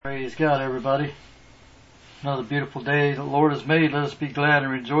Praise God, everybody. Another beautiful day the Lord has made. Let us be glad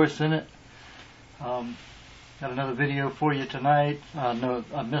and rejoice in it. Got another video for you tonight. I know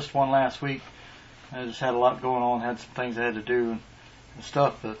I missed one last week. I just had a lot going on, had some things I had to do and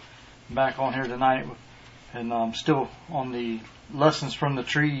stuff, but I'm back on here tonight, and I'm still on the lessons from the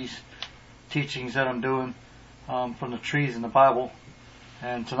trees, teachings that I'm doing from the trees in the Bible.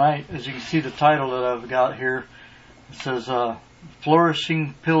 And tonight, as you can see the title that I've got here, it says,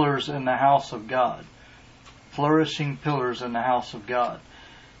 Flourishing Pillars in the House of God. Flourishing Pillars in the House of God.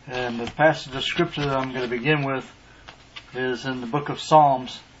 And the passage of Scripture that I'm going to begin with is in the book of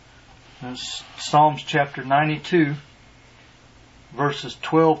Psalms. It's Psalms chapter 92, verses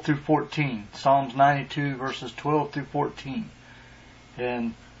 12 through 14. Psalms 92, verses 12 through 14.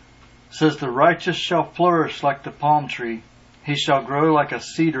 And it says, The righteous shall flourish like the palm tree. He shall grow like a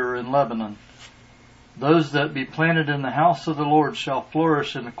cedar in Lebanon. Those that be planted in the house of the Lord shall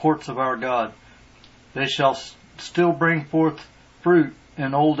flourish in the courts of our God. They shall still bring forth fruit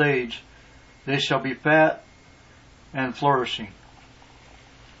in old age. They shall be fat and flourishing.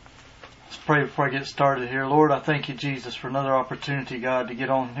 Let's pray before I get started here. Lord, I thank you, Jesus, for another opportunity, God, to get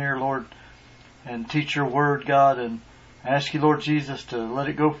on here, Lord, and teach your word, God, and I ask you, Lord Jesus, to let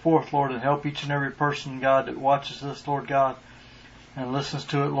it go forth, Lord, and help each and every person, God, that watches this, Lord God, and listens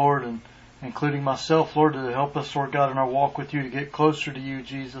to it, Lord, and including myself, Lord, to help us, Lord God, in our walk with you, to get closer to you,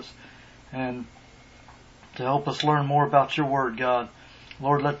 Jesus, and to help us learn more about your word, God.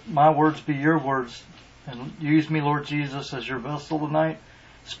 Lord, let my words be your words, and use me, Lord Jesus, as your vessel tonight.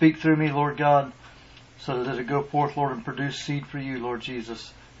 Speak through me, Lord God, so that it go forth, Lord, and produce seed for you, Lord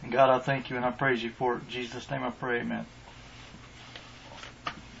Jesus. And God, I thank you and I praise you for it. In Jesus' name I pray, amen.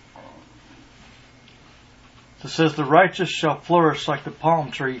 It says, The righteous shall flourish like the palm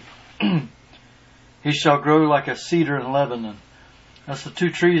tree. He shall grow like a cedar in Lebanon. That's the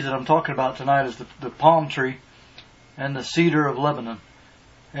two trees that I'm talking about tonight, is the palm tree and the cedar of Lebanon.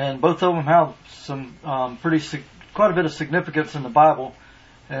 And both of them have some quite a bit of significance in the Bible.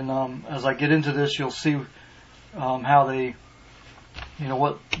 And as I get into this, you'll see how they,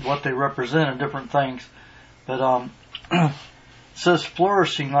 what they represent in different things. But it says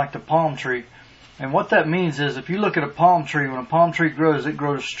flourishing like the palm tree. And what that means is, if you look at a palm tree, when a palm tree grows, it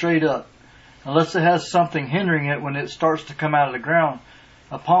grows straight up. Unless it has something hindering it when it starts to come out of the ground,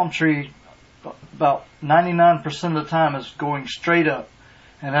 a palm tree, about 99% of the time, is going straight up.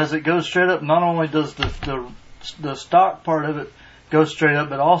 And as it goes straight up, not only does the stock part of it go straight up,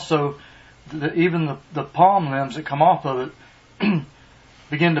 but also even the palm limbs that come off of it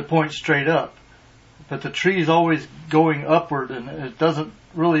begin to point straight up. But the tree is always going upward, and it doesn't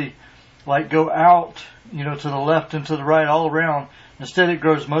really go out, to the left and to the right, all around. Instead, it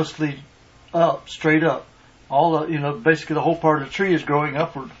grows mostly up, straight up. All the, basically the whole part of the tree is growing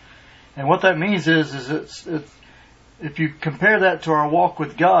upward. And what that means is it's if you compare that to our walk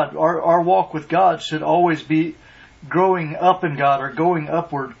with God, our walk with God should always be growing up in God, or going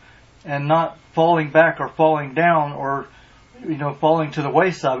upward, and not falling back or falling down, or falling to the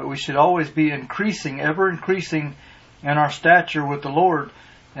wayside. But we should always be increasing, ever increasing in our stature with the Lord.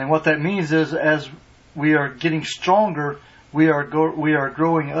 And what that means is, as we are getting stronger, we are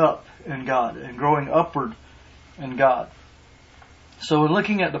growing up in God and growing upward in God. So in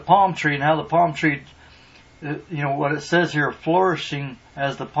looking at the palm tree and how the palm tree, what it says here, flourishing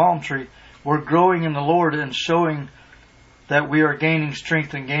as the palm tree, we're growing in the Lord and showing that we are gaining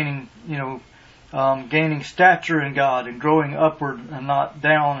strength and gaining stature in God and growing upward and not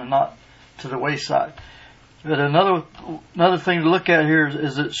down and not to the wayside. But another thing to look at here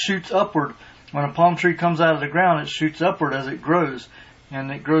is it shoots upward. When a palm tree comes out of the ground, it shoots upward as it grows,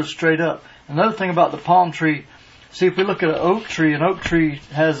 and it grows straight up. Another thing about the palm tree, see, if we look at an oak tree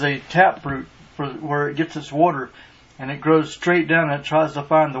has a taproot for where it gets its water, and it grows straight down, and it tries to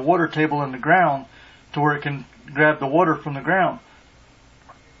find the water table in the ground to where it can grab the water from the ground.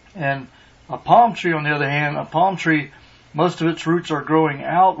 And a palm tree, on the other hand, most of its roots are growing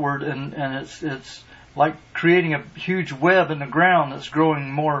outward, and it's like creating a huge web in the ground that's growing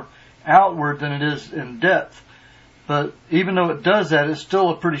more outward than it is in depth. But even though it does that, it's still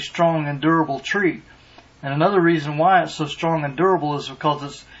a pretty strong and durable tree. And another reason why it's so strong and durable is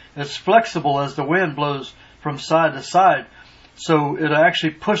because it's flexible as the wind blows from side to side. So it'll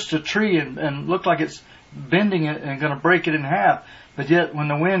actually push the tree and look like it's bending it and going to break it in half. But yet when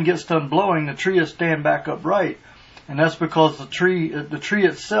the wind gets done blowing, the tree will stand back upright. And that's because the tree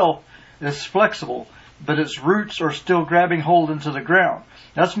itself is flexible, but its roots are still grabbing hold into the ground.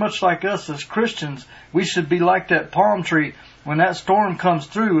 That's much like us as Christians. We should be like that palm tree. When that storm comes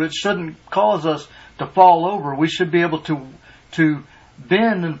through, it shouldn't cause us to fall over. We should be able to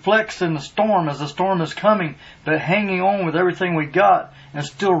bend and flex in the storm as the storm is coming, but hanging on with everything we got and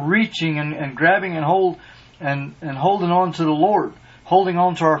still reaching and grabbing and holding on to the Lord, holding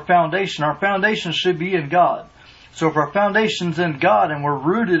on to our foundation. Our foundation should be in God. So if our foundation's in God and we're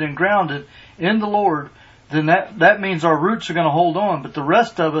rooted and grounded in the Lord, then that means our roots are going to hold on. But the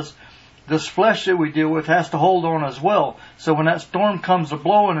rest of us, this flesh that we deal with, has to hold on as well. So when that storm comes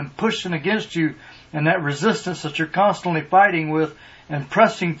a-blowing and pushing against you, and that resistance that you're constantly fighting with and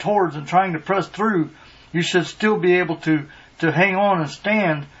pressing towards and trying to press through, you should still be able to hang on and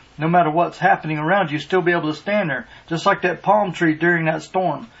stand no matter what's happening around you. Still be able to stand there. Just like that palm tree during that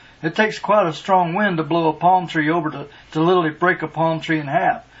storm. It takes quite a strong wind to blow a palm tree over to literally break a palm tree in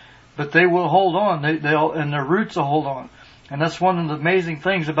half. But they will hold on. They'll, and their roots will hold on. And that's one of the amazing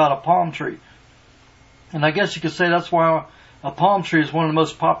things about a palm tree. And I guess you could say that's why a palm tree is one of the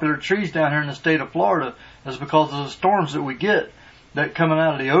most popular trees down here in the state of Florida, is because of the storms that we get that coming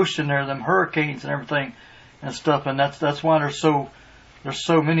out of the ocean there, them hurricanes and everything and stuff. And that's why there's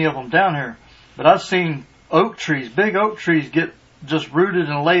so many of them down here. But I've seen oak trees, big oak trees, get just rooted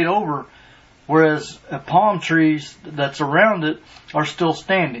and laid over, whereas palm trees that's around it are still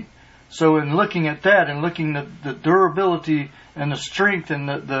standing. So in looking at that and looking at the durability and the strength and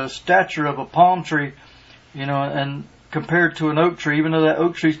the stature of a palm tree, and compared to an oak tree, even though that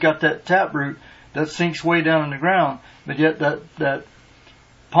oak tree's got that taproot that sinks way down in the ground, but yet that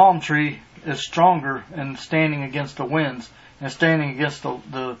palm tree is stronger and standing against the winds and standing against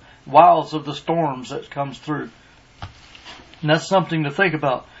the wiles of the storms that comes through. And that's something to think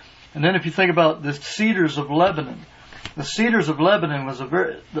about. And then if you think about the cedars of Lebanon, the cedars of Lebanon was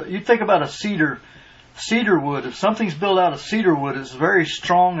you think about a cedar wood. If something's built out of cedar wood, it's very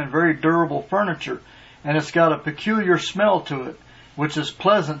strong and very durable furniture. And it's got a peculiar smell to it, which is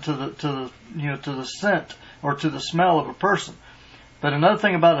pleasant to the scent or to the smell of a person. But another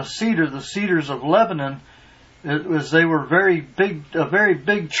thing about a cedar, the cedars of Lebanon, they were a very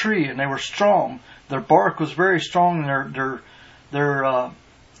big tree, and they were strong. Their bark was very strong, and their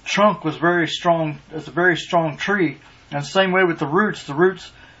trunk was very strong. It's a very strong tree. And same way with the roots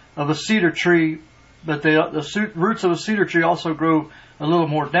of a cedar tree, but the roots of a cedar tree also grow a little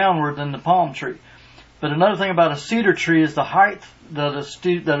more downward than the palm tree. But another thing about a cedar tree is the height that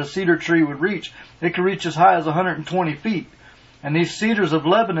a cedar tree would reach. It could reach as high as 120 feet. And these cedars of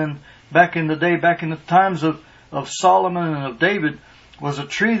Lebanon, back in the times of Solomon and of David, was a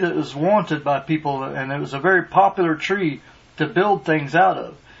tree that was wanted by people, and it was a very popular tree to build things out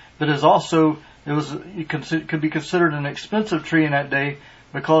of. But it could be considered an expensive tree in that day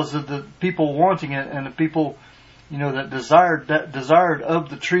because of the people wanting it and the people that desired of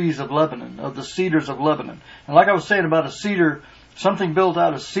the trees of Lebanon, of the cedars of Lebanon. And like I was saying about a cedar, something built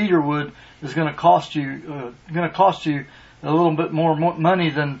out of cedar wood is going to cost you a little bit more money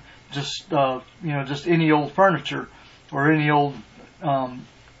than just any old furniture or any old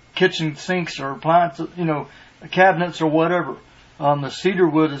kitchen sinks or appliances, cabinets or whatever. The cedar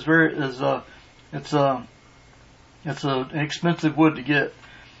wood is it's an expensive wood to get.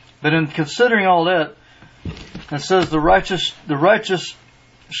 But in considering all that, it says the righteous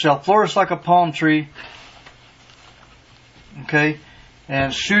shall flourish like a palm tree. Okay,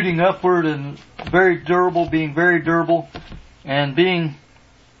 and shooting upward and being very durable, and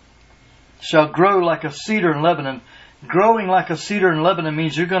shall grow like a cedar in Lebanon. Growing like a cedar in Lebanon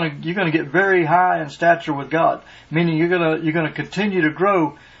means you're gonna get very high in stature with God. Meaning you're gonna continue to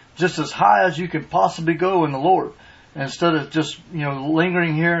grow just as high as you can possibly go in the Lord. Instead of just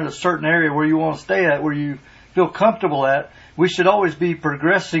lingering here in a certain area where you want to stay at, where you feel comfortable at, we should always be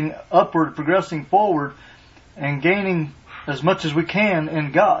progressing upward, progressing forward, and gaining as much as we can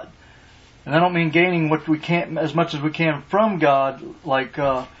in God. And I don't mean gaining what we can as much as we can from God, like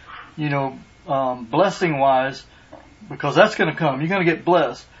blessing wise, because that's going to come. You're going to get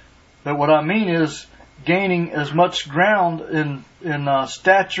blessed. But what I mean is gaining as much ground in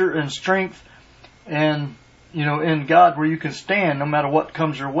stature and strength, and in God, where you can stand no matter what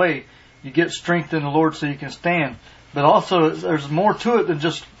comes your way. You get strength in the Lord so you can stand. But also, there's more to it than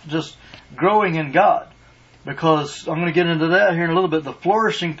just growing in God, because I'm going to get into that here in a little bit. The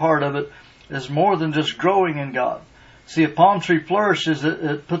flourishing part of it is more than just growing in God. See, a palm tree flourishes,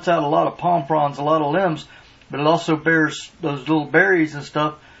 it puts out a lot of palm fronds, a lot of limbs, but it also bears those little berries and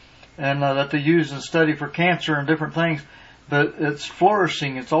stuff, and that they use and study for cancer and different things. But it's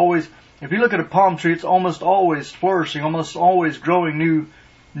flourishing. It's always, if you look at a palm tree, it's almost always flourishing, almost always growing new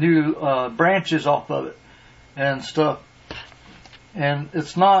branches off of it and stuff. And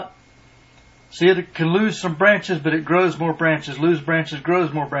it's not, see, it can lose some branches, but it grows more branches. Lose branches,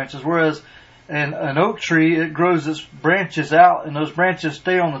 grows more branches. Whereas And an oak tree, it grows its branches out, and those branches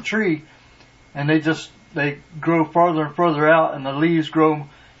stay on the tree, and they grow farther and further out, and the leaves grow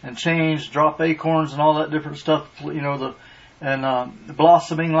and change, drop acorns and all that different stuff,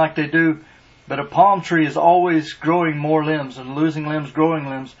 blossoming like they do. But a palm tree is always growing more limbs and losing limbs, growing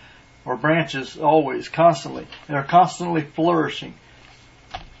limbs, or branches, always, constantly. They're constantly flourishing.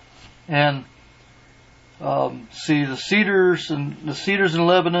 And the cedars in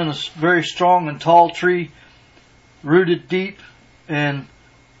Lebanon is a very strong and tall tree, rooted deep, and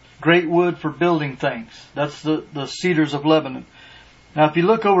great wood for building things. That's the cedars of Lebanon. Now, if you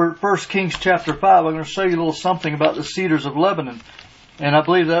look over at 1 Kings chapter 5, I'm going to show you a little something about the cedars of Lebanon. And I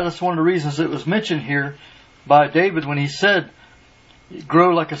believe that's one of the reasons it was mentioned here by David when he said, grow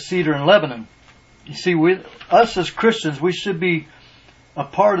like a cedar in Lebanon. You see, us as Christians, we should be a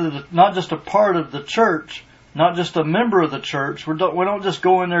part of not just a part of the church, not just a member of the church. We don't just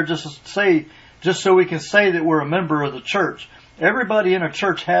go in there just so we can say that we're a member of the church. Everybody in a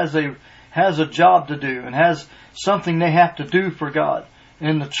church has a job to do and has something they have to do for God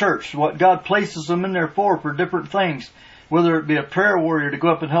in the church. What God places them in there for different things. Whether it be a prayer warrior to go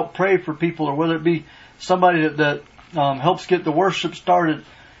up and help pray for people, or whether it be somebody that helps get the worship started,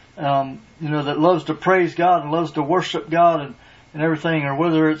 that loves to praise God and loves to worship God and everything, or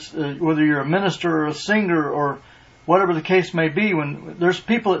whether you're a minister or a singer or whatever the case may be. When there's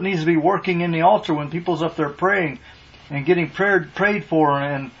people that needs to be working in the altar, when people's up there praying and getting prayed for,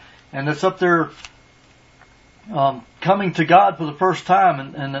 and it's up there coming to God for the first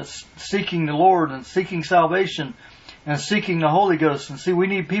time, and it's seeking the Lord and seeking salvation and seeking the Holy Ghost. And see, we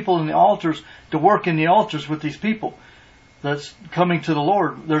need people in the altars to work in the altars with these people that's coming to the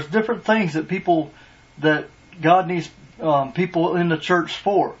Lord. There's different things that God needs people in the church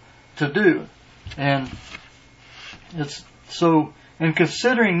to do. And it's so, in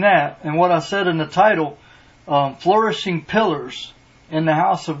considering that, and what I said in the title, flourishing pillars in the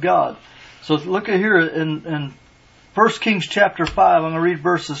house of God. So look at here in 1 Kings chapter 5, I'm going to read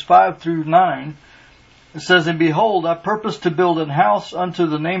verses 5 through 9. It says, and behold, I purpose to build an house unto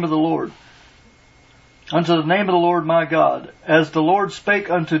the name of the Lord, my God, as the Lord spake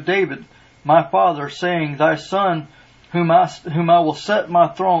unto David, my father, saying, thy son, whom I will set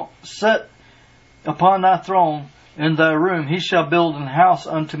upon thy throne in thy room, he shall build an house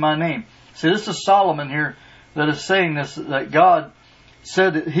unto my name. See, this is Solomon here that is saying this, that God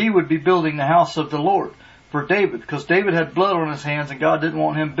said that he would be building the house of the Lord for David, because David had blood on his hands and God didn't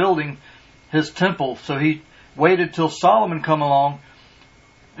want him building his temple. So he waited till Solomon come along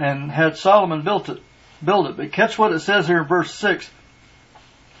and had Solomon build it. But catch what it says here in verse 6. It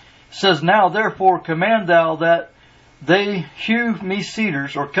says, now therefore command thou that they hew me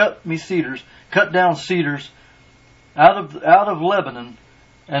cedars, or cut down cedars out of Lebanon,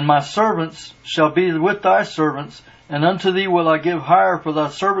 and my servants shall be with thy servants, and unto thee will I give hire for thy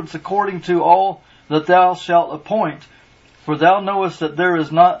servants according to all that thou shalt appoint. For thou knowest that there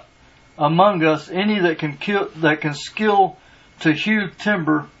is not among us any that can skill to hew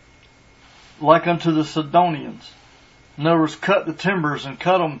timber like unto the Sidonians. In other words, cut the timbers and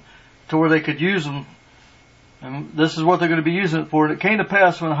cut them to where they could use them. And this is what they're going to be using it for. And it came to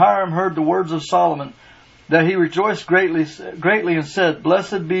pass when Hiram heard the words of Solomon, that he rejoiced greatly and said,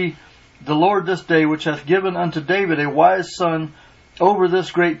 blessed be the Lord this day, which hath given unto David a wise son over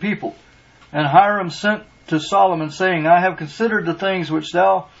this great people. And Hiram sent to Solomon, saying, I have considered the things which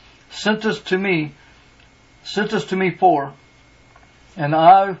thou sentest to me for, and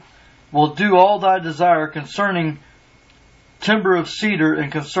I will do all thy desire concerning timber of cedar and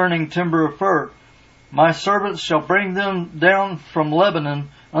concerning timber of fir. My servants shall bring them down from Lebanon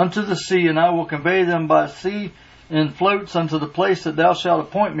unto the sea, and I will convey them by sea in floats unto the place that thou shalt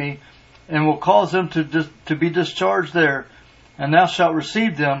appoint me, and will cause them to be discharged there, and thou shalt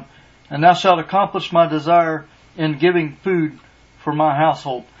receive them, and thou shalt accomplish my desire in giving food for my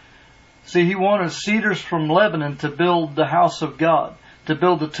household. See, he wanted cedars from Lebanon to build the house of God, to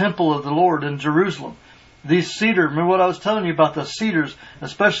build the temple of the Lord in Jerusalem. These cedars, remember what I was telling you about the cedars,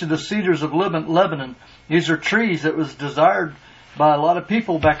 especially the cedars of Lebanon. These are trees that was desired by a lot of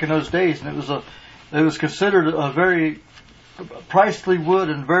people back in those days, and it was considered a very pricely wood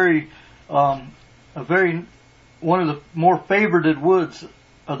and one of the more favorited woods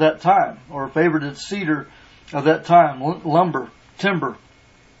of that time, or favorited cedar of that time, lumber, timber,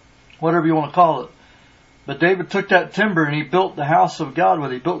 whatever you want to call it. But David took that timber and he built the house of God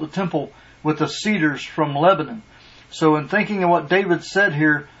with it. He built the temple with the cedars from Lebanon. So in thinking of what David said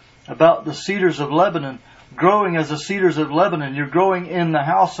here about the cedars of Lebanon, growing as the cedars of Lebanon, you're growing in the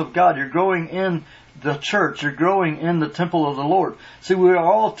house of God. You're growing in the church. You're growing in the temple of the Lord. See, we are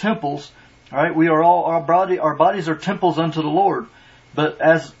all temples All right, we are all our bodies are temples unto the Lord. But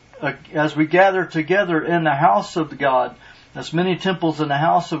as we gather together in the house of God, there's many temples in the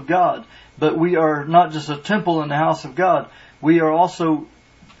house of God. But we are not just a temple in the house of God. We are also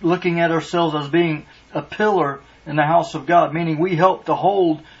looking at ourselves as being a pillar in the house of God, meaning we help to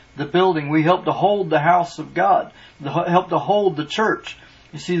hold the building. We help to hold the house of God, help to hold the church.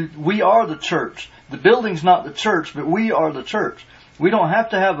 You see, we are the church. The building's not the church, but we are the church. We don't have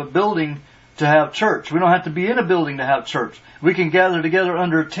to have a building to have church. We don't have to be in a building to have church. We can gather together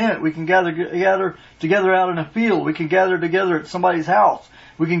under a tent. We can gather together out in a field. We can gather together at somebody's house.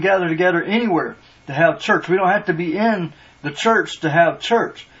 We can gather together anywhere to have church. We don't have to be in the church to have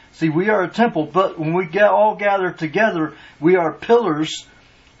church. See, we are a temple, but when we all gather together, we are pillars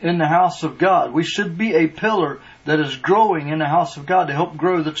in the house of God. We should be a pillar that is growing in the house of God to help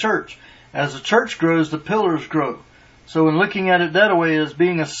grow the church. As the church grows, the pillars grow. So in looking at it that way, as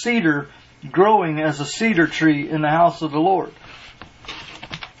being a cedar, growing as a cedar tree in the house of the Lord.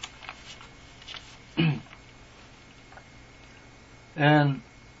 And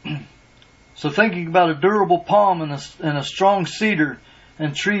so thinking about a durable palm and a strong cedar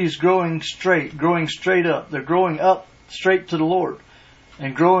and trees growing straight up. They're growing up straight to the Lord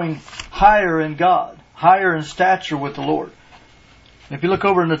and growing higher in God, higher in stature with the Lord. If you look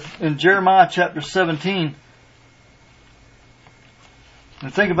over in Jeremiah chapter 17,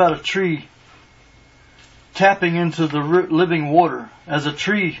 and think about a tree tapping into the living water. As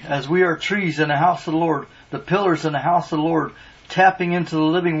we are trees in the house of the Lord, the pillars in the house of the Lord, tapping into the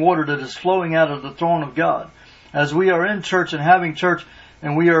living water that is flowing out of the throne of God. As we are in church and having church,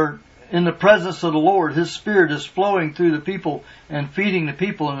 and we are in the presence of the Lord, His Spirit is flowing through the people and feeding the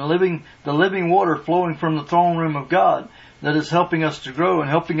people, and the living water flowing from the throne room of God that is helping us to grow and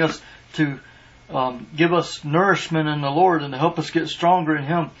helping us to give us nourishment in the Lord and to help us get stronger in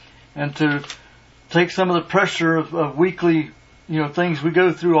Him and to take some of the pressure of weekly, things we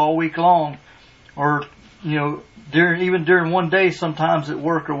go through all week long, or, during one day sometimes at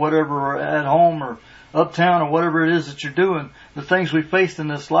work or whatever, or at home or uptown or whatever it is that you're doing, the things we face in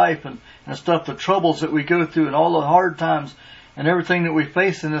this life and stuff, the troubles that we go through and all the hard times and everything that we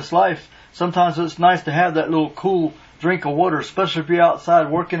face in this life. Sometimes it's nice to have that little cool drink of water, especially if you're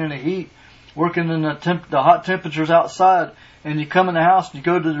outside working in the heat, working in the hot temperatures outside, and you come in the house and you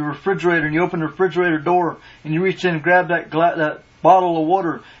go to the refrigerator and you open the refrigerator door and you reach in and grab that bottle of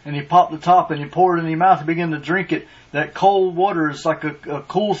water and you pop the top and you pour it in your mouth and begin to drink it. That cold water is like a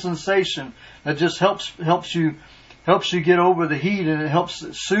cool sensation that just helps you get over the heat, and it helps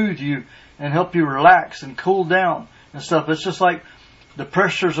soothe you and help you relax and cool down and stuff. It's just like the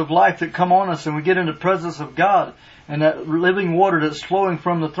pressures of life that come on us, and we get in the presence of God and that living water that's flowing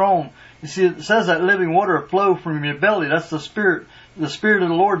from the throne. You see, it says that living water will flow from your belly. That's the Spirit of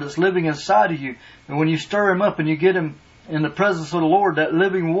the Lord that's living inside of you. And when you stir Him up and you get Him in the presence of the Lord, that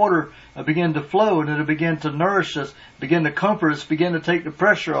living water will begin to flow, and it'll begin to nourish us, begin to comfort us, begin to take the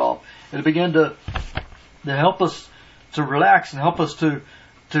pressure off. It'll begin to help us to relax and help us to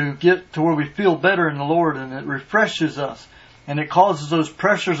get to where we feel better in the Lord, and it refreshes us. And it causes those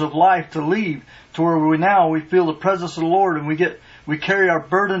pressures of life to leave to where we feel the presence of the Lord, and we carry our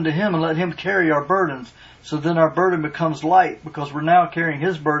burden to Him and let Him carry our burdens. So then our burden becomes light because we're now carrying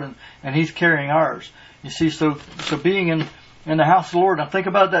His burden and He's carrying ours. You see, so being in the house of the Lord, now think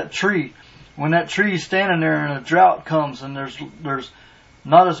about that tree. When that tree is standing there and a drought comes and there's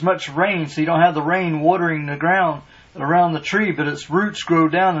not as much rain, so you don't have the rain watering the ground around the tree, but its roots grow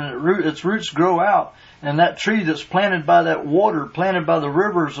down and its roots grow out. And that tree that's planted by that water, planted by the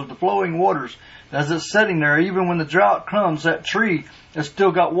rivers of the flowing waters, as it's sitting there, even when the drought comes, that tree has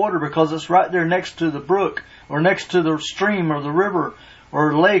still got water because it's right there next to the brook or next to the stream or the river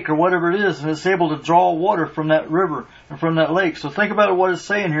or lake or whatever it is, and it's able to draw water from that river and from that lake. So think about what it's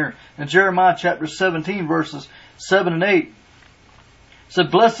saying here in Jeremiah chapter 17, verses 7 and 8. It said,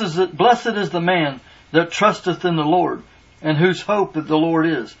 Blessed is the man that trusteth in the Lord, and whose hope that the Lord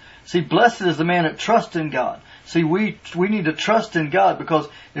is. See, blessed is the man that trusts in God. See, we need to trust in God, because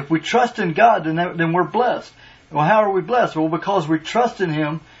if we trust in God, then we're blessed. Well, how are we blessed? Well, because we trust in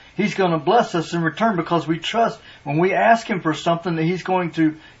Him, He's going to bless us in return, because we trust when we ask Him for something that He's going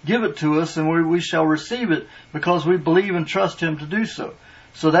to give it to us, and we shall receive it because we believe and trust Him to do so.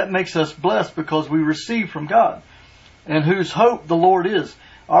 So that makes us blessed because we receive from God. And whose hope the Lord is.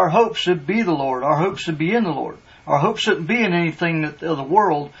 Our hope should be the Lord. Our hope should be in the Lord. Our hope shouldn't be in anything of the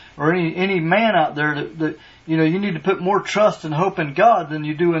world or any man out there that you need to put more trust and hope in God than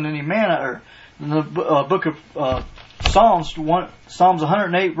you do in any man out there. In the book of Psalms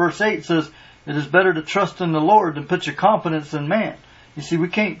 108 verse 8 says, it is better to trust in the Lord than put your confidence in man. You see, we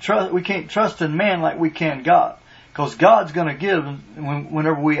can't trust in man like we can God. Because God's going to give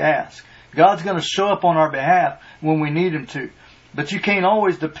whenever we ask. God's going to show up on our behalf when we need Him to. But you can't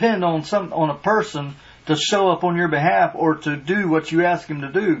always depend on a person to show up on your behalf or to do what you ask Him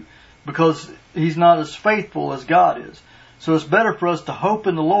to do, because He's not as faithful as God is. So it's better for us to hope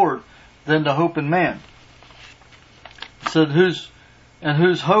in the Lord than to hope in man. It said,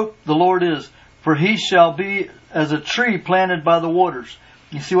 whose hope the Lord is, for he shall be as a tree planted by the waters.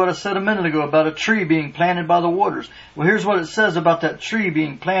 You see what I said a minute ago about a tree being planted by the waters. Well, here's what it says about that tree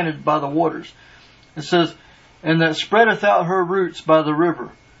being planted by the waters. It says, and that spreadeth out her roots by the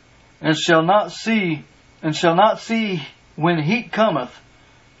river, and shall not see when heat cometh,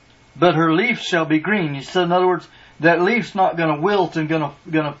 but her leaf shall be green. He said, in other words, that leaf's not going to wilt and going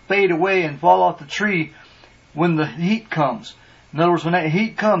to fade away and fall off the tree when the heat comes. In other words, when that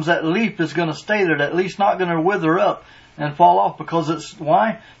heat comes, that leaf is going to stay there. That leaf's not going to wither up and fall off, because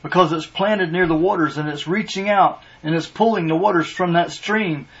why? Because it's planted near the waters, and it's reaching out and it's pulling the waters from that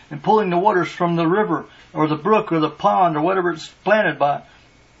stream and pulling the waters from the river or the brook or the pond or whatever it's planted by.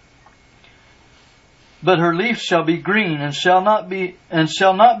 But her leaf shall be green, and shall not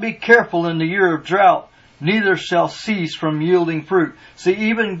be careful in the year of drought, neither shall cease from yielding fruit. See,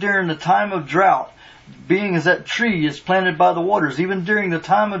 even during the time of drought, being as that tree is planted by the waters, even during the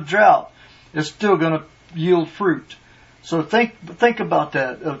time of drought, it's still going to yield fruit. So think about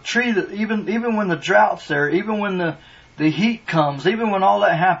that. A tree that even when the drought's there, even when the heat comes, even when all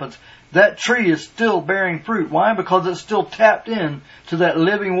that happens, that tree is still bearing fruit. Why? Because it's still tapped in to that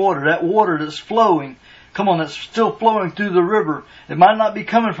living water, that water that's flowing. Come on, it's still flowing through the river. It might not be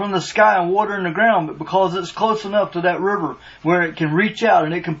coming from the sky and water in the ground, but because it's close enough to that river where it can reach out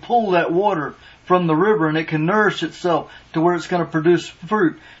and it can pull that water from the river, and it can nourish itself to where it's going to produce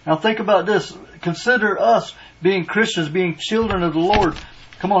fruit. Now think about this. Consider us being Christians, being children of the Lord.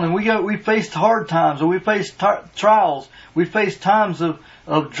 Come on, and we faced hard times, and we faced trials. We faced times of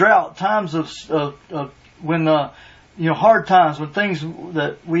drought, times of when hard times, when things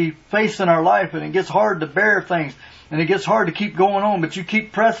that we face in our life, and it gets hard to bear things, and it gets hard to keep going on, but you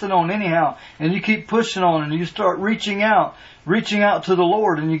keep pressing on anyhow, and you keep pushing on, and you start reaching out to the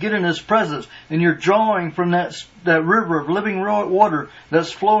Lord, and you get in His presence, and you're drawing from that river of living water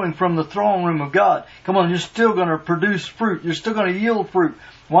that's flowing from the throne room of God. Come on, you're still going to produce fruit. You're still going to yield fruit.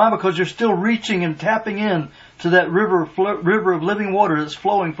 Why? Because you're still reaching and tapping in to that river of living water that's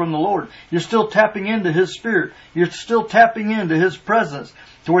flowing from the Lord. You're still tapping into His Spirit. You're still tapping into His presence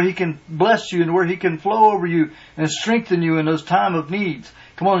to where He can bless you and where He can flow over you and strengthen you in those time of needs.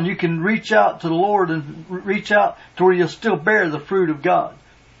 Come on, you can reach out to the Lord and reach out to where you'll still bear the fruit of God.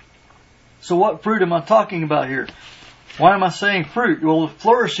 So what fruit am I talking about here? Why am I saying fruit? Well,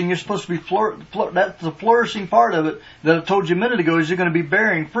 flourishing, you're supposed to be that's the flourishing part of it that I told you a minute ago, is you're going to be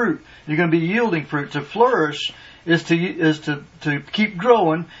bearing fruit. You're going to be yielding fruit. To flourish is to keep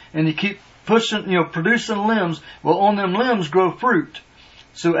growing, and you keep pushing, producing limbs. Well, on them limbs grow fruit.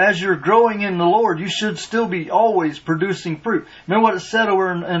 So as you're growing in the Lord, you should still be always producing fruit. Remember what it said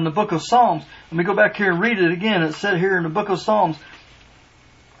over in the book of Psalms? Let me go back here and read it again. It said here in the book of Psalms,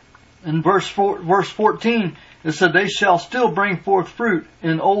 in verse 14, it said, they shall still bring forth fruit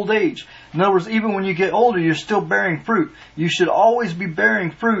in old age. In other words, even when you get older, you're still bearing fruit. You should always be bearing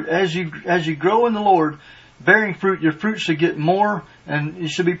fruit as you grow in the Lord. Bearing fruit, your fruit should get more, and you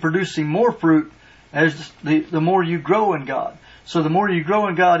should be producing more fruit as the more you grow in God. So the more you grow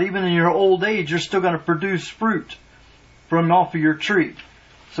in God, even in your old age, you're still going to produce fruit from off of your tree.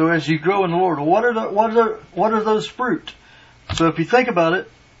 So as you grow in the Lord, what are those fruit? So if you think about it,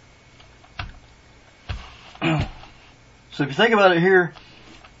 here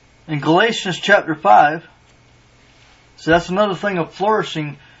in Galatians chapter 5, so that's another thing of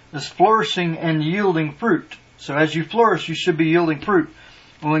flourishing, is flourishing and yielding fruit. So as you flourish, you should be yielding fruit.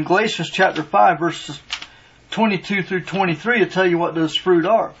 Well, in Galatians chapter 5, verses 22 through 23, it'll tell you what those fruit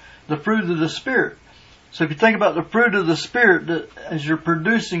are. The fruit of the Spirit. So if you think about the fruit of the Spirit, that as you're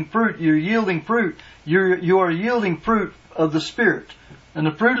producing fruit, you're yielding fruit. You are yielding fruit of the Spirit. And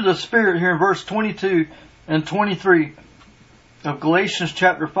the fruit of the Spirit here in verse 22 and 23 of Galatians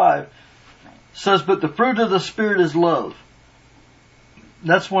chapter 5 says, but the fruit of the Spirit is love.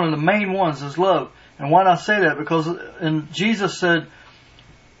 That's one of the main ones, is love. And why do I say that? Because Jesus said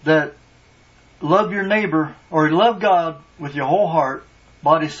that love your neighbor, or love God with your whole heart,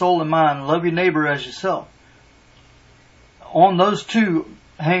 body, soul, and mind, and love your neighbor as yourself. On those two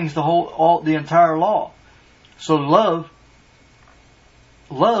hangs the entire law. So love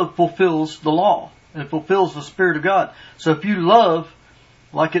fulfills the law. It fulfills the Spirit of God. So if you love,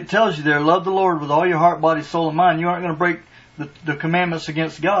 like it tells you there, love the Lord with all your heart, body, soul, and mind, you aren't going to break the commandments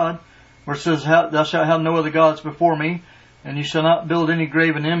against God, where it says, thou shalt have no other gods before me, and you shall not build any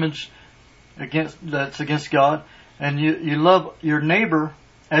graven image that's against God. And you love your neighbor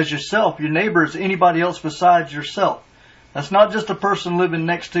as yourself. Your neighbor is anybody else besides yourself. That's not just the person living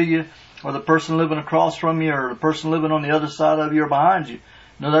next to you, or the person living across from you, or the person living on the other side of you or behind you.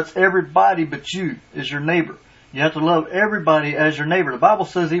 No, that's everybody but you is your neighbor. You have to love everybody as your neighbor. The Bible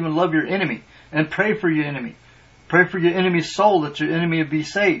says even love your enemy and pray for your enemy. Pray for your enemy's soul, that your enemy will be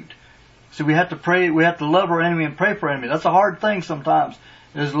saved. So we have to pray, we have to love our enemy and pray for our enemy. That's a hard thing sometimes,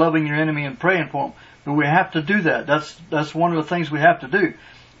 is loving your enemy and praying for them. But we have to do that. That's one of the things we have to do.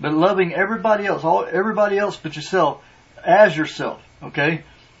 But loving everybody else, everybody else but yourself, as yourself, okay?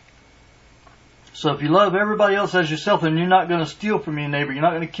 So if you love everybody else as yourself, then you're not going to steal from your neighbor. You're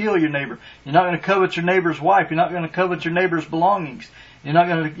not going to kill your neighbor. You're not going to covet your neighbor's wife. You're not going to covet your neighbor's belongings. You're not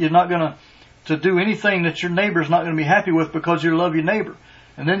going to do anything that your neighbor's not going to be happy with, because you love your neighbor.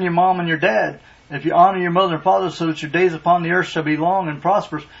 And then your mom and your dad, if you honor your mother and father so that your days upon the earth shall be long and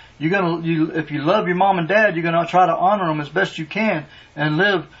prosperous, if you love your mom and dad, you're going to try to honor them as best you can and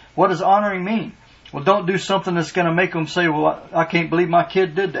live. What does honoring mean? Well, don't do something that's going to make them say, well, I can't believe my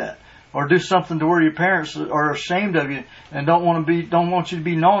kid did that. Or do something to where your parents are ashamed of you and don't want you to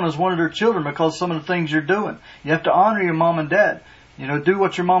be known as one of their children because of some of the things you're doing. You have to honor your mom and dad. Do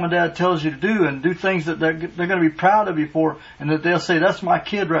what your mom and dad tells you to do, and do things that they're going to be proud of you for, and that they'll say, that's my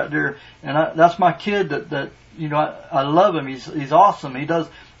kid right there, and that's my kid that I love him. He's awesome. He does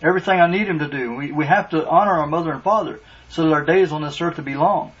everything I need him to do. We have to honor our mother and father so that our days on this earth will be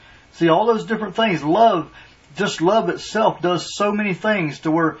long. See, all those different things. Just love itself does so many things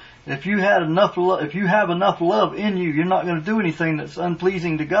to where if you have enough love in you, you're not going to do anything that's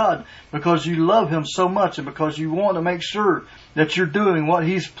unpleasing to God, because you love Him so much, and because you want to make sure that you're doing what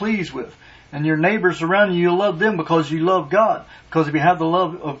He's pleased with. And your neighbors around you, you'll love them because you love God. Because if you have the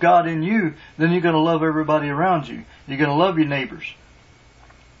love of God in you, then you're going to love everybody around you. You're going to love your neighbors.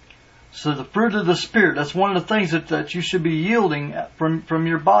 So the fruit of the Spirit, that's one of the things that you should be yielding from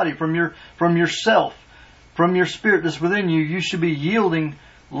your body, from yourself, from your spirit that's within you. You should be yielding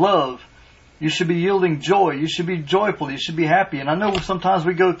love. You should be yielding joy. You should be joyful. You should be happy. And I know sometimes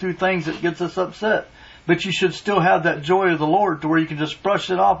we go through things that gets us upset, but you should still have that joy of the Lord to where you can just brush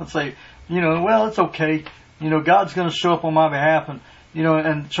it off and say, well, it's okay. God's going to show up on my behalf,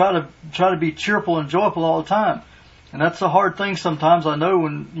 and try to be cheerful and joyful all the time. And that's a hard thing sometimes, I know,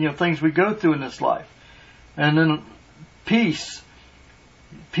 when, things we go through in this life. And then peace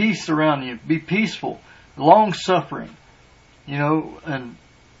around you. Be peaceful. Long suffering, and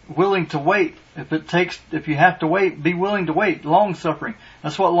willing to wait. If you have to wait, be willing to wait. Long suffering.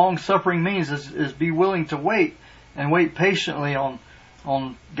 That's what long suffering means, is be willing to wait and wait patiently on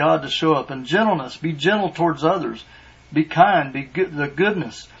God to show up. And gentleness. Be gentle towards others. Be kind. Be good. The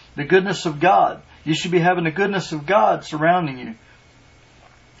goodness of God. You should be having the goodness of God surrounding you.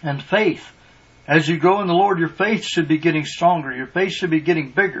 And faith. As you grow in the Lord, your faith should be getting stronger. Your faith should be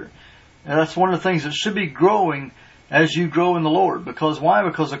getting bigger. And that's one of the things that should be growing as you grow in the Lord. Because why?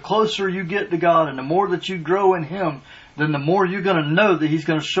 Because the closer you get to God and the more that you grow in Him, then the more you're going to know that He's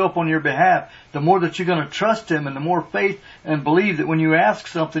going to show up on your behalf. The more that you're going to trust Him, and the more faith and believe that when you ask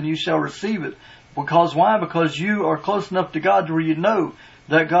something, you shall receive it. Because why? Because you are close enough to God to where you know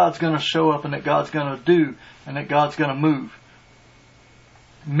that God's going to show up, and that God's going to do, and that God's going to move.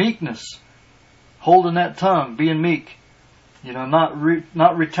 Meekness. Holding that tongue. Being meek. Not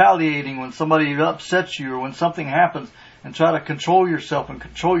retaliating when somebody upsets you or when something happens, and try to control yourself and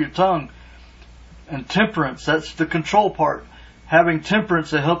control your tongue. And temperance, that's the control part. Having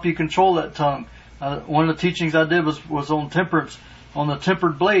temperance to help you control that tongue. One of the teachings I did was on temperance, on the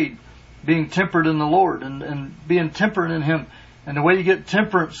tempered blade, being tempered in the Lord and being tempered in Him. And the way you get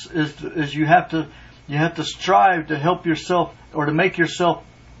temperance is you have to strive to help yourself, or to make yourself,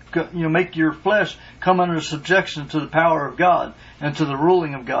 make your flesh come under subjection to the power of God and to the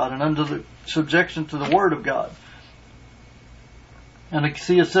ruling of God and under the subjection to the Word of God. And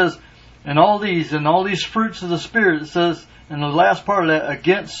see, it says, and all these fruits of the Spirit, it says in the last part of that,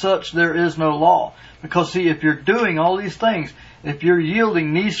 against such there is no law. Because see, if you're doing all these things, if you're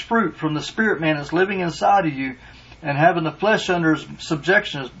yielding these fruit from the Spirit man that's living inside of you and having the flesh under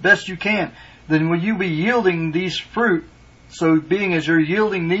subjection as best you can, then when you be yielding these fruit, so being as you're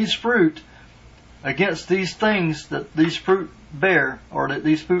yielding these fruit against these things that these fruit bear, or that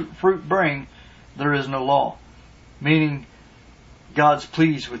these fruit bring, there is no law. Meaning, God's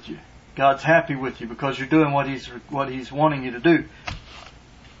pleased with you. God's happy with you because you're doing what He's wanting you to do.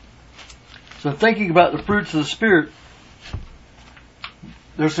 So thinking about the fruits of the Spirit,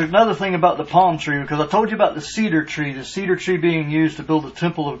 there's another thing about the palm tree, because I told you about the cedar tree being used to build the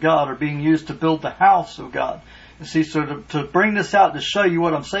temple of God, or being used to build the house of God. And see, so to bring this out, to show you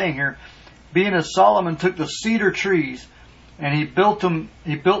what I'm saying here, being as Solomon took the cedar trees and he built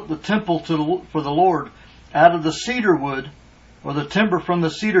the temple for the Lord out of the cedar wood, or the timber from the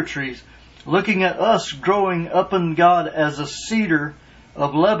cedar trees, looking at us growing up in God as a cedar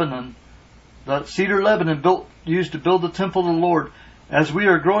of Lebanon, the cedar Lebanon used to build the temple of the Lord, as we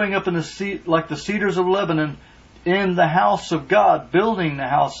are growing up in like the cedars of Lebanon in the house of God, building the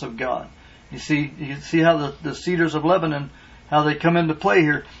house of God. You see how the cedars of Lebanon, how they come into play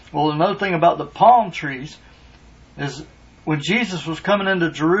here. Well, another thing about the palm trees is when Jesus was coming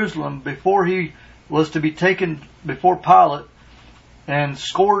into Jerusalem, before he was to be taken before Pilate and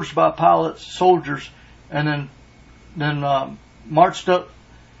scourged by Pilate's soldiers, and then marched up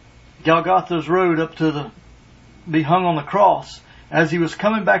Golgotha's road up to be hung on the cross. As he was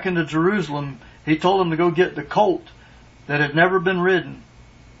coming back into Jerusalem, he told them to go get the colt that had never been ridden.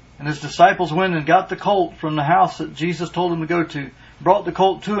 And his disciples went and got the colt from the house that Jesus told them to go to, brought the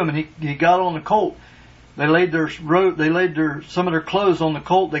colt to him, and he got on the colt. They laid some of their clothes on the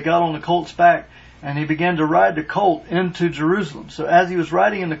colt. They got on the colt's back, and he began to ride the colt into Jerusalem. So as he was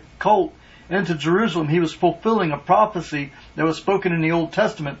riding in the colt into Jerusalem, he was fulfilling a prophecy that was spoken in the Old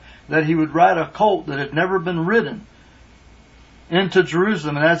Testament, that he would ride a colt that had never been ridden into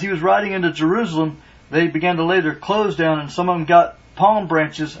Jerusalem. And as he was riding into Jerusalem, they began to lay their clothes down, and some of them got palm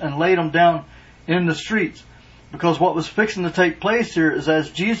branches and laid them down in the streets. Because what was fixing to take place here is, as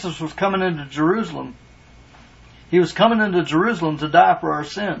Jesus was coming into Jerusalem, he was coming into Jerusalem to die for our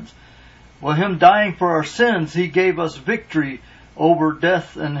sins. Well, him dying for our sins, he gave us victory over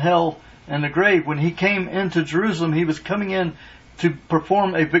death and hell and the grave. When he came into Jerusalem, he was coming in to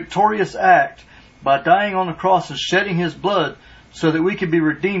perform a victorious act by dying on the cross and shedding his blood, so that we could be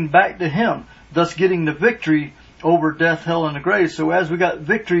redeemed back to him, thus getting the victory over death, hell, and the grave. So as we got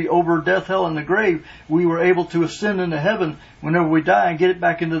victory over death, hell, and the grave, we were able to ascend into heaven whenever we die and get it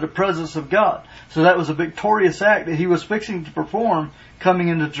back into the presence of God. So that was a victorious act that he was fixing to perform coming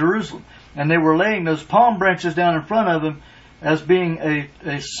into Jerusalem. And they were laying those palm branches down in front of him as being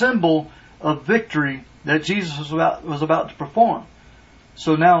a symbol of victory that Jesus was about to perform.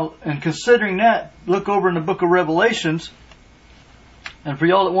 So now, in considering that, look over in the book of Revelations. And for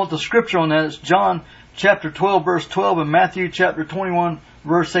y'all that want the scripture on that, it's John chapter 12, verse 12, and Matthew chapter 21,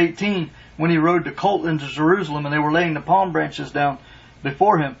 verse 18, when he rode the colt into Jerusalem and they were laying the palm branches down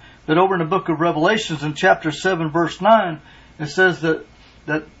before him. But over in the book of Revelations, in chapter 7, verse 9, it says that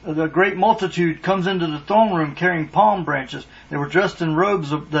the great multitude comes into the throne room carrying palm branches. They were dressed in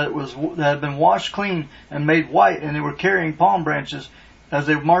robes that had been washed clean and made white, and they were carrying palm branches as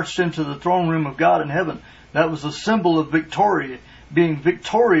they marched into the throne room of God in heaven. That was a symbol of victory. Being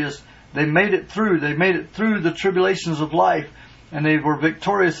victorious, they made it through. They made it through the tribulations of life, and they were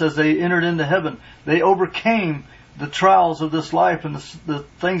victorious as they entered into heaven. They overcame the trials of this life and the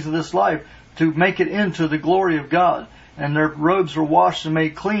things of this life to make it into the glory of God. And their robes were washed and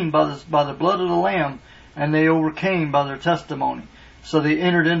made clean by the blood of the Lamb, and they overcame by their testimony. So they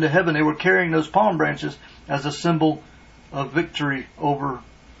entered into heaven. They were carrying those palm branches as a symbol of victory over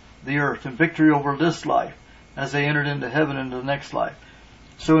the earth and victory over this life, as they entered into heaven, into the next life.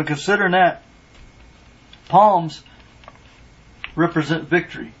 So in considering that, palms represent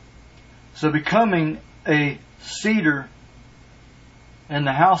victory. So becoming a cedar in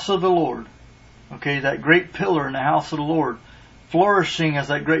the house of the Lord, okay, that great pillar in the house of the Lord, flourishing as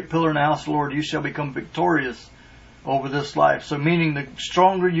that great pillar in the house of the Lord, you shall become victorious over this life. So meaning, the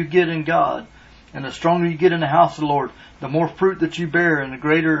stronger you get in God, and the stronger you get in the house of the Lord, the more fruit that you bear, and the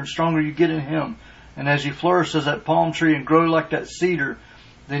greater and stronger you get in Him. And as you flourish as that palm tree and grow like that cedar,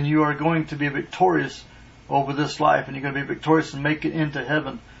 then you are going to be victorious over this life, and you're going to be victorious and make it into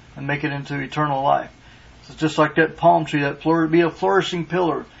heaven and make it into eternal life. So just like that palm tree, be a flourishing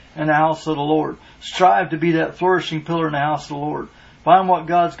pillar in the house of the Lord. Strive to be that flourishing pillar in the house of the Lord. Find what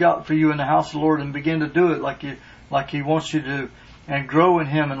God's got for you in the house of the Lord and begin to do it like He wants you to do, and grow in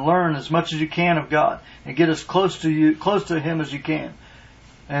Him and learn as much as you can of God and get as close to Him as you can.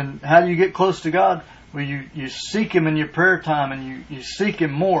 And how do you get close to God? Well, you seek Him in your prayer time, and you seek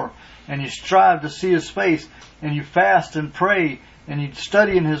Him more, and you strive to see His face, and you fast and pray, and you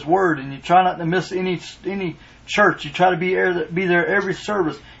study in His Word, and you try not to miss any church. You try to be there every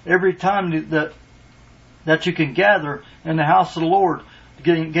service, every time that you can gather in the house of the Lord,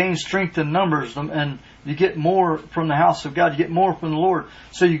 to gain strength in numbers, and you get more from the house of God. You get more from the Lord,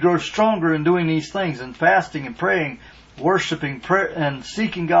 so you grow stronger in doing these things, and fasting and praying worshiping, prayer, and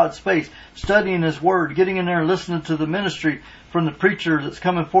seeking God's face, studying His Word, getting in there and listening to the ministry from the preacher that's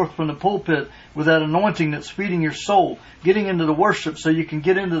coming forth from the pulpit with that anointing that's feeding your soul, getting into the worship so you can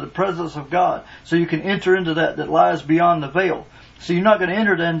get into the presence of God, so you can enter into that lies beyond the veil. So you're not going to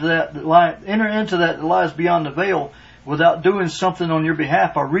enter into that lies beyond the veil without doing something on your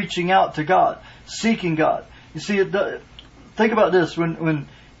behalf or reaching out to God, seeking God. You see, think about this. When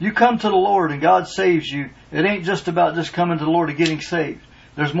you come to the Lord and God saves you, it ain't just about just coming to the Lord and getting saved.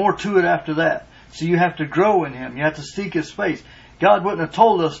 There's more to it after that. So you have to grow in Him. You have to seek His face. God wouldn't have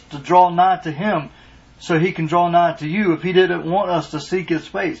told us to draw nigh to Him so He can draw nigh to you if He didn't want us to seek His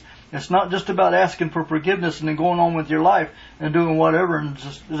face. It's not just about asking for forgiveness and then going on with your life and doing whatever and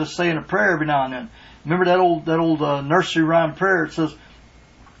just saying a prayer every now and then. Remember that old nursery rhyme prayer? It says,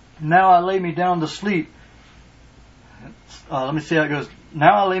 "Now I lay me down to sleep." Let me see how it goes.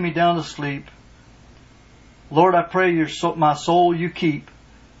 "Now I lay me down to sleep. Lord, I pray my soul you keep.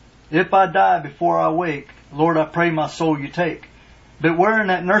 If I die before I wake, Lord, I pray my soul you take." But where in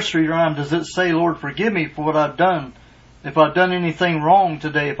that nursery rhyme does it say, "Lord, forgive me for what I've done. If I've done anything wrong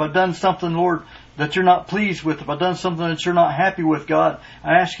today, if I've done something, Lord, that you're not pleased with, if I've done something that you're not happy with, God,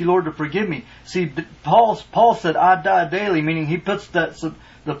 I ask you, Lord, to forgive me." See, Paul said, "I die daily," meaning he puts the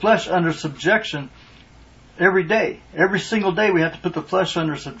flesh under subjection every day. Every single day we have to put the flesh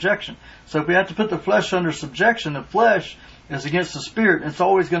under subjection. So if we have to put the flesh under subjection, the flesh is against the Spirit. It's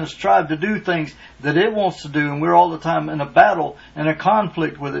always going to strive to do things that it wants to do, and we're all the time in a battle and a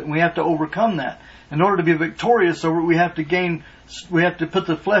conflict with it, and we have to overcome that. In order to be victorious over it, we have to put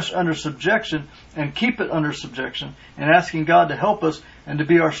the flesh under subjection and keep it under subjection, and asking God to help us and to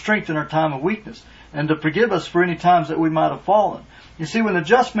be our strength in our time of weakness, and to forgive us for any times that we might have fallen. You see, when the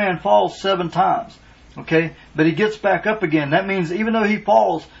just man falls 7 times, okay, but he gets back up again, that means even though he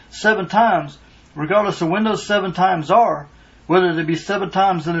falls 7 times, regardless of when those 7 times are, whether it be 7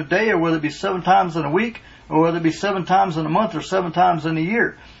 times in a day, or whether it be 7 times in a week, or whether it be 7 times in a month, or 7 times in a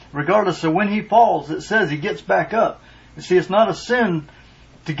year, regardless of when he falls, it says he gets back up. You see, it's not a sin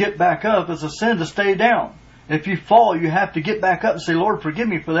to get back up, it's a sin to stay down. If you fall, you have to get back up and say, "Lord, forgive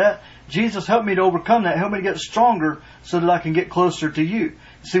me for that. Jesus, help me to overcome that. Help me to get stronger so that I can get closer to you."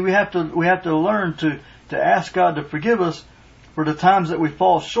 See, we have to learn to ask God to forgive us for the times that we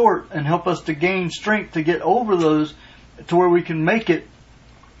fall short, and help us to gain strength to get over those, to where we can make it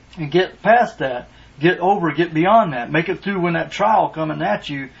and get past that, get beyond that, make it through when that trial coming at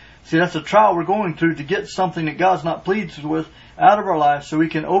you. See, that's a trial we're going through to get something that God's not pleased with out of our life, so we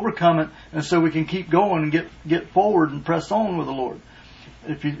can overcome it, and so we can keep going and get forward and press on with the Lord.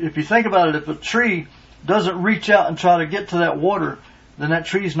 If you think about it, if a tree doesn't reach out and try to get to that water, then that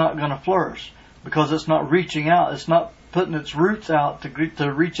tree's not going to flourish, because it's not reaching out. It's not putting its roots out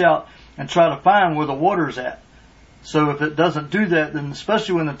to reach out and try to find where the water's at. So if it doesn't do that, then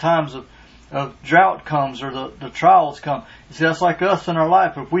especially when the times of drought comes, or the trials come, you see, that's like us in our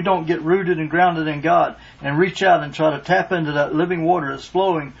life. If we don't get rooted and grounded in God and reach out and try to tap into that living water that's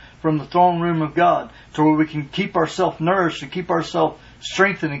flowing from the throne room of God, to where we can keep ourselves nourished and keep ourselves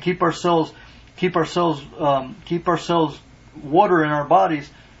strengthened and keep ourselves water in our bodies,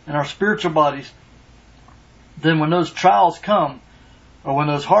 in our spiritual bodies, then when those trials come, or when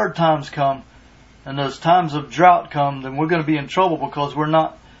those hard times come, and those times of drought come, then we're going to be in trouble, because we're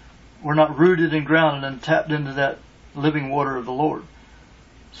not rooted and grounded and tapped into that living water of the Lord.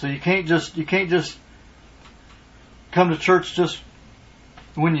 So you can't just come to church just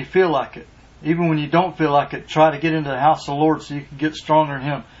when you feel like it. Even when you don't feel like it, try to get into the house of the Lord so you can get stronger in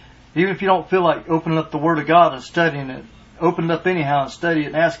Him. Even if you don't feel like opening up the Word of God and studying it, open it up anyhow and study it,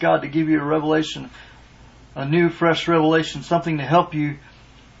 and ask God to give you a revelation, a new, fresh revelation, something to help you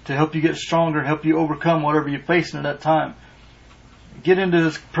get stronger, help you overcome whatever you're facing at that time. Get into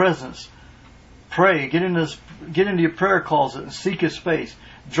His presence. Pray. Get into your prayer closet and seek His face.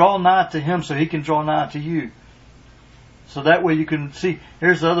 Draw nigh to Him so He can draw nigh to you. So that way you can see.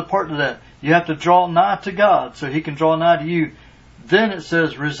 Here's the other part to that. You have to draw nigh to God so He can draw nigh to you. Then it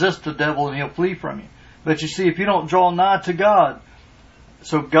says, resist the devil and he'll flee from you. But you see, if you don't draw nigh to God,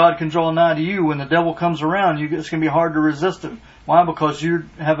 so God can draw nigh to you, when the devil comes around, it's going to be hard to resist him. Why? Because you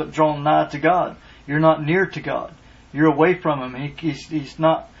haven't drawn nigh to God. You're not near to God. You're away from Him.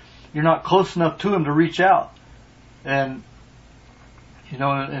 You're not close enough to Him to reach out. And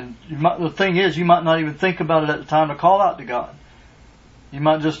the thing is, you might not even think about it at the time to call out to God. You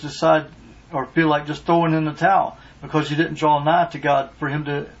might just decide or feel like just throwing in the towel, because you didn't draw nigh to God for Him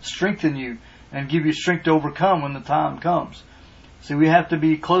to strengthen you and give you strength to overcome when the time comes. See, we have to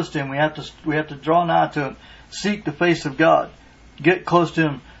be close to Him. We have to draw nigh to Him. Seek the face of God. Get close to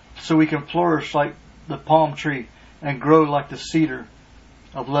Him so we can flourish like the palm tree. and grow like the cedar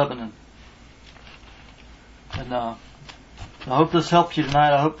of Lebanon. And I hope this helped you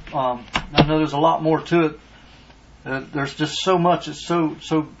tonight. I know there's a lot more to it. There's just so much. It's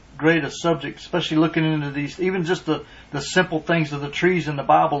so great a subject, especially looking into these, even just the simple things of the trees in the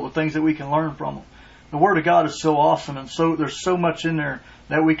Bible, the things that we can learn from them. The Word of God is so awesome, and so there's so much in there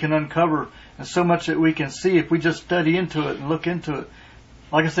that we can uncover, and so much that we can see if we just study into it and look into it.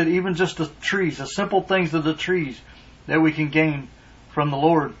 Like I said, even just the trees, the simple things of the trees that we can gain from the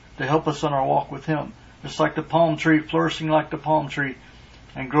Lord to help us on our walk with Him. Just like the palm tree, flourishing like the palm tree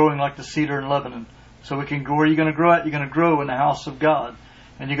and growing like the cedar in Lebanon. So we can go, where are you going to grow at? You're going to grow in the house of God.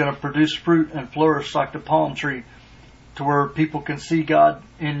 And you're going to produce fruit and flourish like the palm tree, to where people can see God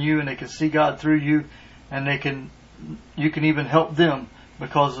in you and they can see God through you, and you can even help them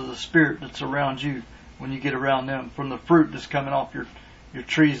because of the Spirit that's around you when you get around them, from the fruit that's coming off your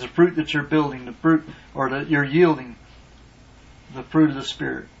trees, the fruit that you're building, the fruit or that you're yielding, the fruit of the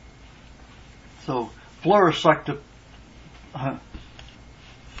Spirit. So flourish like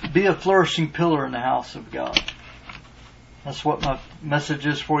be a flourishing pillar in the house of God. That's what my message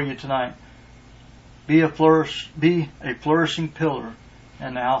is for you tonight. Be a flourishing pillar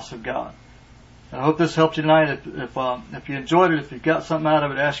in the house of God. And I hope this helped you tonight. If you enjoyed it, if you got something out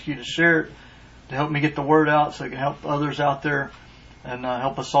of it, I ask you to share it to help me get the word out, so it can help others out there and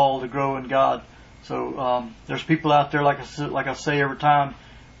help us all to grow in God. So there's people out there, like I say every time,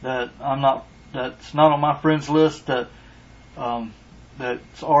 that's not on my friends list, that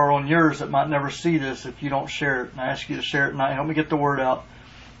are on yours, that might never see this if you don't share it. And I ask you to share it tonight. Help me get the word out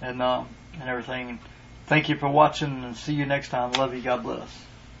and everything. Thank you for watching, and see you next time. Love you. God bless.